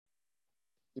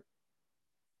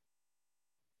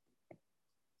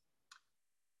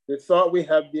The thought we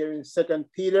have there in 2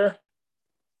 Peter,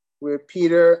 where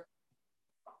Peter,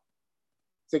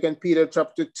 2 Peter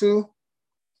chapter 2,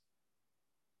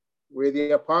 where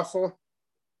the apostle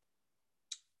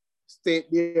state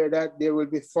there that there will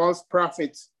be false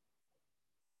prophets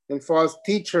and false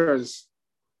teachers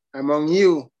among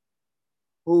you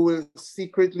who will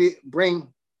secretly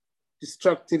bring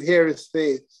destructive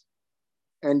heresies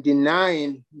and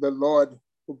denying the Lord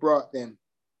who brought them.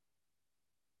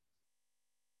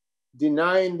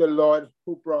 Denying the Lord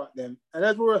who brought them. And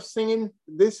as we were singing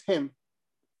this hymn,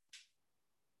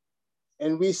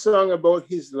 and we sung about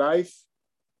his life,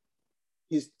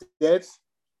 his death,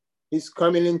 his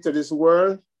coming into this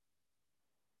world,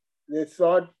 the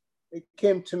thought, it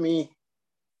came to me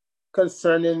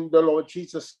concerning the Lord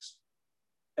Jesus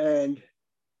and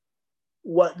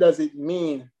what does it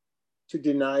mean to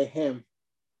deny him?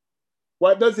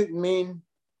 What does it mean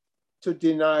to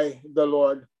deny the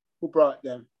Lord who brought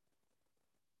them?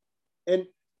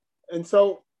 And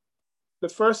so the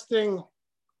first thing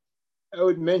I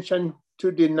would mention,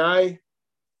 to deny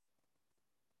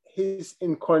his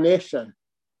incarnation,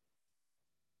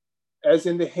 as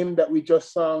in the hymn that we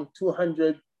just sung,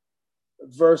 200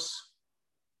 verse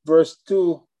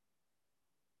 2,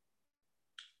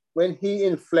 when he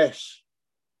in flesh,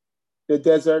 the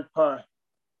desert path,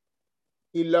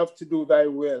 he loved to do thy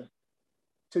will.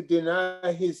 To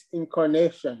deny his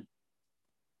incarnation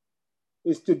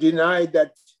is to deny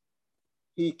that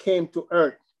he came to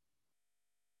earth.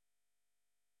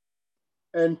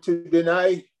 And to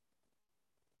deny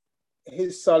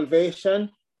his salvation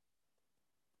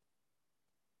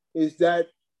is that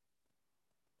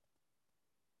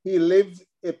he lived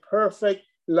a perfect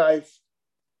life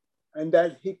and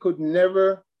that he could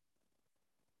never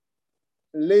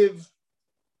live,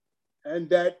 and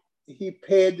that he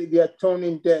paid the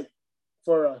atoning debt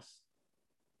for us.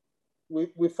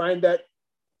 We find that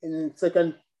in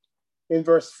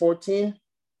verse 14.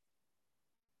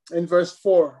 In verse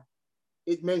 4,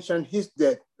 it mentioned his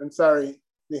death.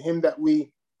 The hymn that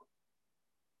we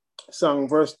sung,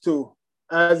 verse 2,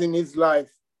 as in his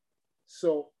life,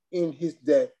 so in his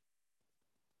death,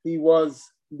 he was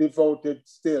devoted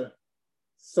still.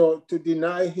 So to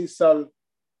deny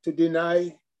to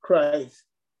deny Christ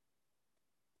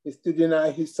is to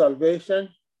deny his salvation,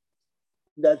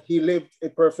 that he lived a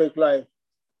perfect life,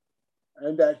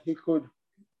 and that he could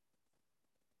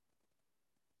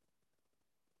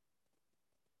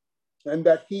and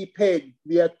that he paid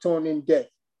the atoning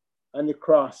debt on the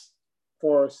cross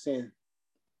for our sin.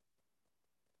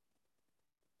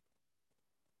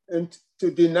 And to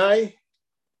deny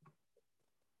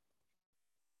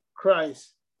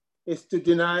Christ is to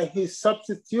deny his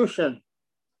substitution,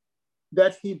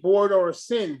 that he bore our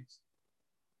sins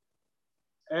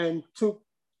and took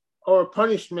our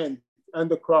punishment on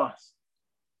the cross.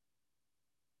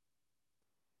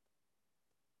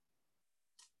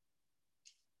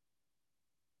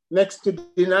 Next, to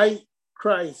deny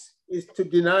Christ is to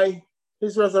deny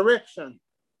his resurrection.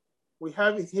 We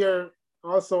have it here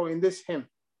also in this hymn.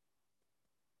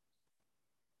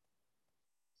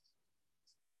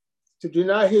 To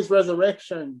deny his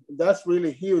resurrection, that's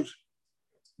really huge,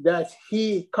 that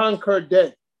he conquered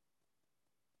death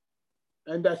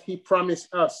and that he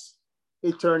promised us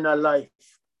eternal life.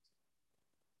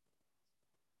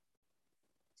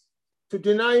 To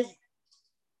deny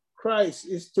Christ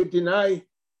is to deny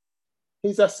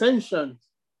his ascension,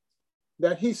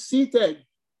 that he's seated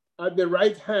at the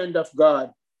right hand of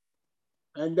God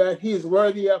and that he is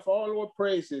worthy of all our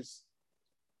praises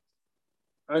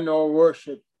and our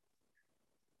worship.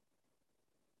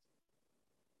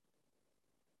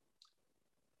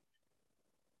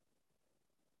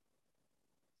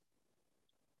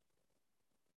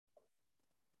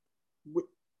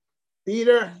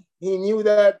 Peter, he knew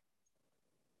that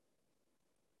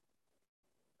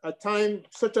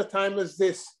such a time as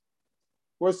this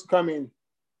was coming,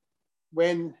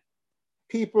 when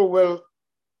people will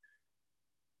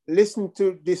listen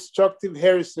to destructive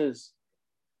heresies.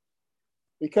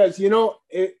 Because,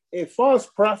 a false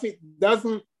prophet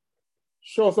doesn't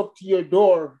show up to your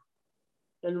door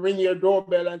and ring your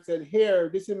doorbell and say, here,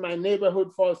 this is my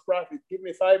neighborhood false prophet. Give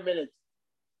me 5 minutes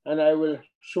and I will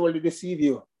surely deceive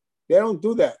you. They don't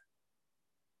do that.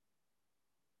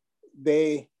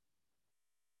 They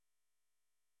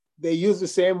use the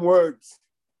same words,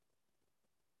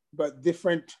 but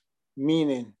different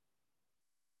meaning.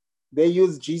 They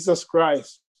use Jesus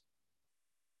Christ.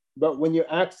 But when you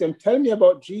ask them, tell me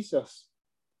about Jesus.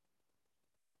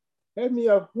 Tell me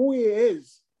of who he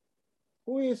is.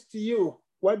 Who he is to you?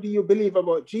 What do you believe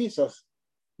about Jesus?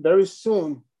 Very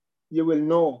soon you will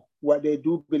know what they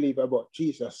do believe about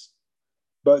Jesus.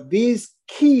 But these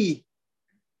key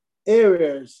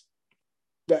areas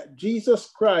that Jesus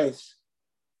Christ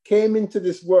came into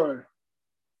this world,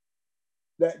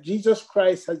 that Jesus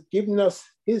Christ has given us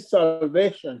his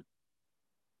salvation,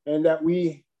 and that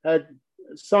we had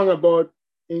sung about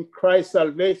in Christ's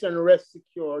salvation rest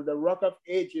secure, the rock of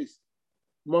ages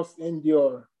must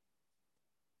endure.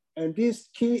 And these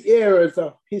key areas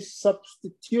of his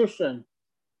substitution,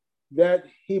 that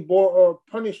he bore our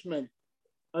punishment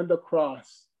on the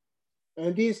cross,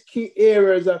 and these key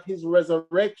areas of his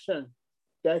resurrection,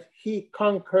 that he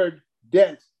conquered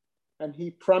death and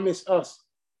he promised us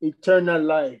eternal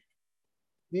life.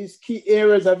 These key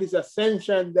areas of his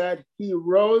ascension, that he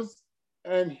rose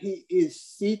and he is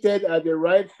seated at the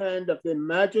right hand of the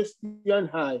Majesty on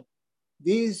high.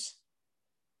 These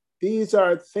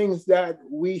are things that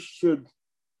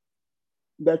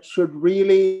should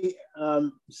really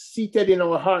seated in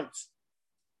our hearts,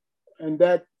 and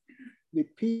that the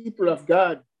people of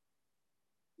God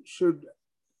should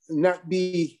not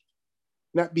be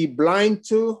blind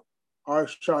to or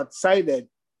short-sighted.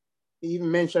 He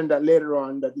even mentioned that later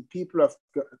on, that the people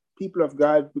of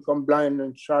God become blind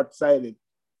and short-sighted.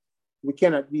 We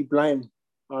cannot be blind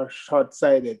or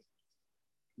short-sighted,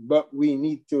 but we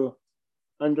need to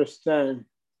understand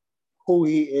who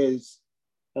he is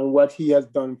and what he has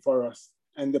done for us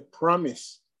and the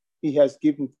promise he has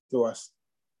given to us.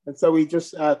 And so we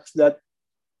just ask that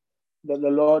the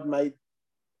Lord might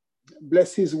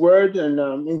bless his word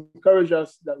and encourage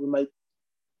us that we might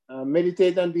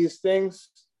meditate on these things,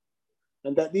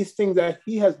 and that these things that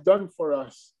he has done for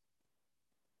us,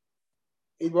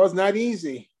 it was not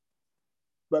easy,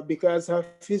 but because of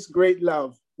his great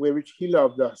love, which he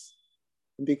loved us,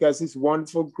 and because his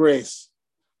wonderful grace,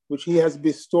 which he has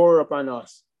bestowed upon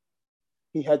us,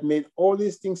 he had made all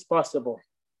these things possible.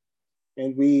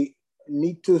 And we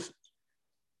need to,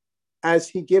 as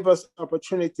he gave us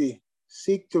opportunity,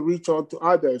 seek to reach out to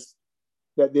others,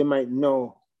 that they might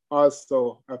know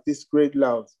also of this great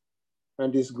love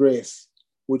and this grace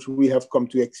which we have come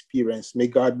to experience. May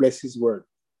God bless his word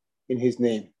in his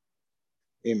name.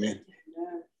 Amen.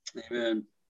 Amen.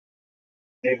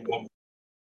 Amen.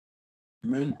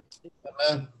 Amen.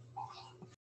 Amen.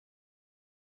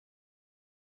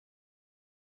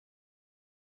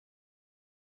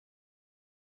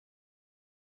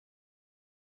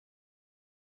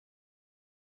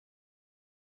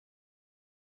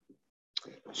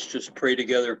 Let's just pray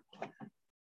together.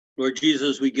 Lord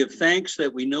Jesus, we give thanks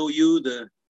that we know you, the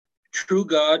true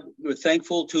God. We're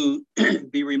thankful to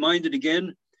be reminded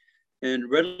again and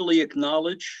readily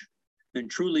acknowledge and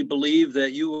truly believe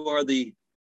that you are the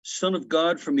Son of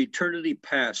God from eternity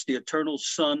past, the eternal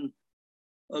Son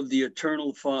of the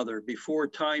eternal Father before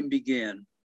time began.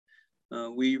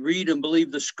 We read and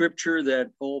believe the scripture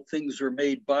that all things are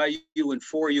made by you and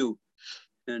for you.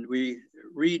 And we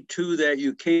read too that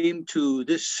you came to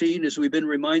this scene, as we've been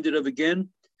reminded of again,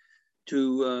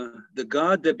 to the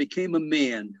God that became a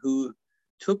man, who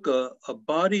took a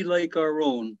body like our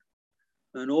own,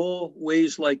 in all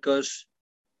ways like us,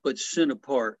 but sin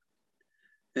apart.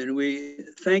 And we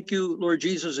thank you, Lord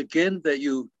Jesus, again, that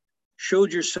you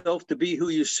showed yourself to be who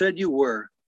you said you were,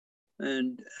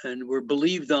 and were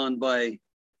believed on by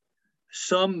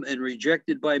some and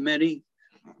rejected by many,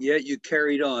 yet you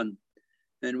carried on.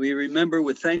 And we remember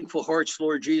with thankful hearts,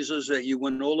 Lord Jesus, that you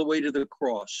went all the way to the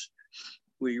cross.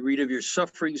 We read of your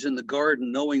sufferings in the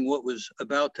garden, knowing what was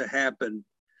about to happen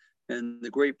and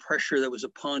the great pressure that was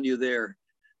upon you there.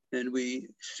 And we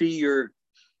see your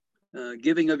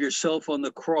giving of yourself on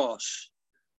the cross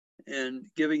and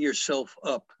giving yourself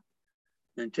up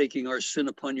and taking our sin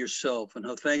upon yourself. And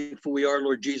how thankful we are,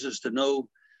 Lord Jesus, to know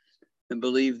and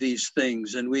believe these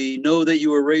things. And we know that you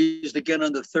were raised again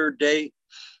on the third day,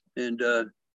 and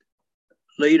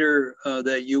later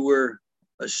that you were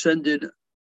ascended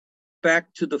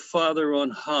back to the Father on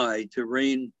high to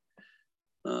reign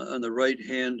on the right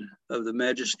hand of the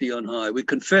Majesty on high. We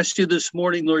confess you this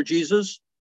morning, Lord Jesus,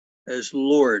 as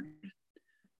Lord,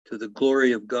 to the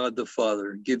glory of God the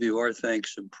Father. Give you our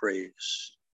thanks and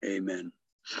praise. Amen.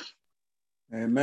 Amen.